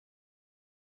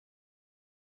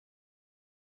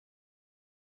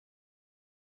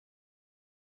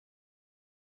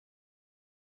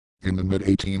In the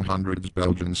mid-1800s,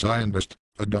 Belgian scientist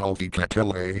Adolphe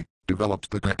Quetelet developed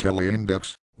the Quetelet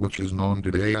index, which is known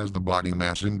today as the body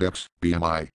mass index,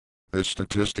 BMI. This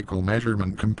statistical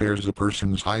measurement compares a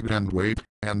person's height and weight,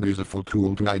 and is a full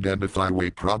tool to identify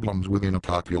weight problems within a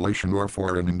population or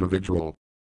for an individual.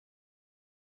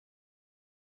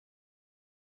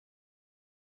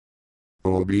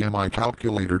 Though a BMI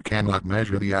calculator cannot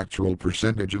measure the actual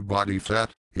percentage of body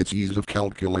fat, its ease of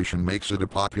calculation makes it a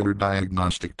popular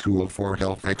diagnostic tool for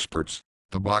health experts.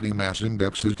 The body mass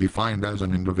index is defined as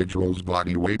an individual's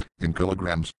body weight in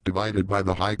kilograms divided by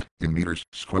the height in meters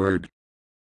squared.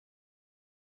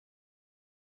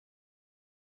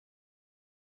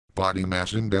 Body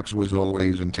mass index was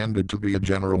always intended to be a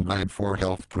general guide for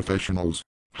health professionals.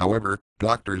 However,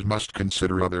 doctors must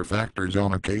consider other factors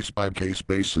on a case-by-case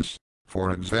basis.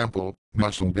 For example,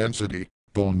 muscle density,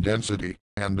 bone density,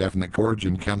 and ethnic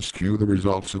origin can skew the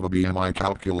results of a BMI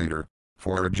calculator.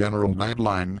 For a general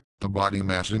guideline, the body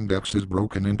mass index is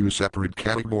broken into separate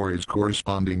categories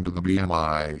corresponding to the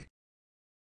BMI.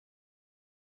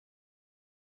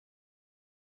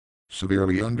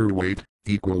 Severely underweight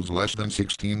equals less than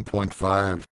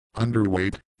 16.5.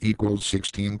 Underweight equals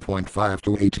 16.5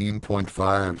 to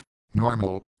 18.5.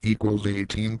 Normal equals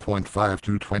 18.5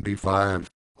 to 25.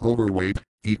 Overweight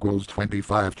equals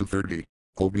 25 to 30.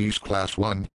 Obese class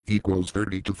 1 equals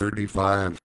 30 to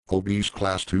 35. Obese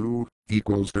class 2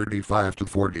 equals 35 to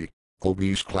 40.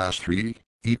 Obese class 3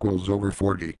 equals over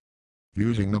 40.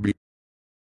 Using the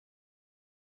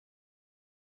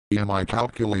BMI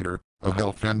calculator, a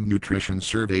health and nutrition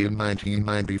survey in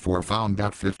 1994 found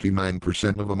that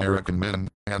 59% of American men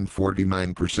and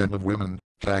 49% of women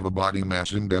have a body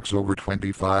mass index over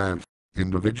 25.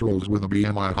 Individuals with a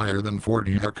BMI higher than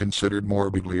 40 are considered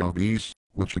morbidly obese,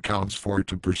 which accounts for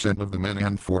 2% of the men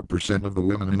and 4% of the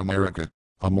women in America.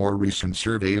 A more recent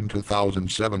survey in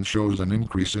 2007 shows an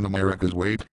increase in America's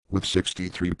weight, with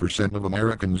 63% of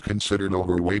Americans considered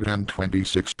overweight and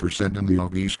 26% in the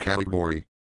obese category.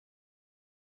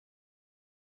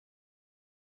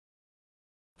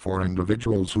 For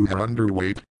individuals who are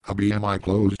underweight, a BMI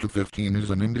close to 15 is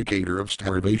an indicator of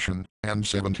starvation, and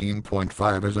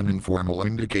 17.5 is an informal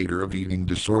indicator of eating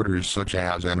disorders such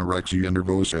as anorexia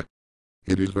nervosa.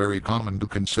 It is very common to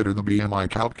consider the BMI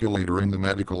calculator in the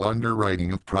medical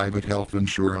underwriting of private health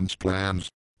insurance plans.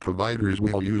 Providers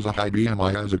will use a high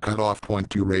BMI as a cutoff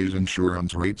point to raise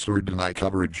insurance rates or deny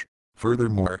coverage.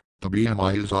 Furthermore, the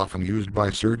BMI is often used by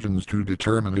surgeons to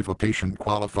determine if a patient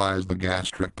qualifies the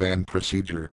gastric band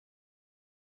procedure.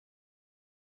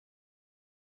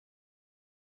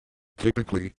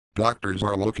 Typically, doctors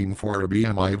are looking for a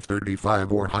BMI of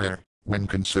 35 or higher when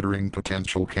considering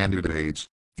potential candidates.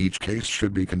 Each case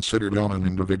should be considered on an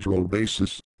individual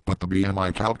basis, but the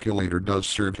BMI calculator does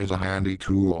serve as a handy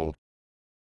tool.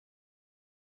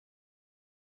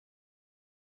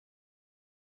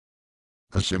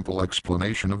 A simple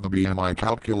explanation of the BMI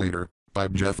calculator, by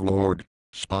Jeff Lord.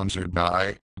 Sponsored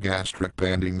by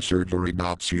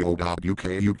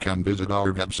gastricbandingsurgery.co.uk. You can visit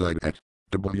our website at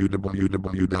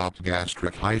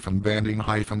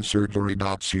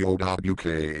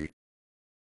www.gastric-banding-surgery.co.uk.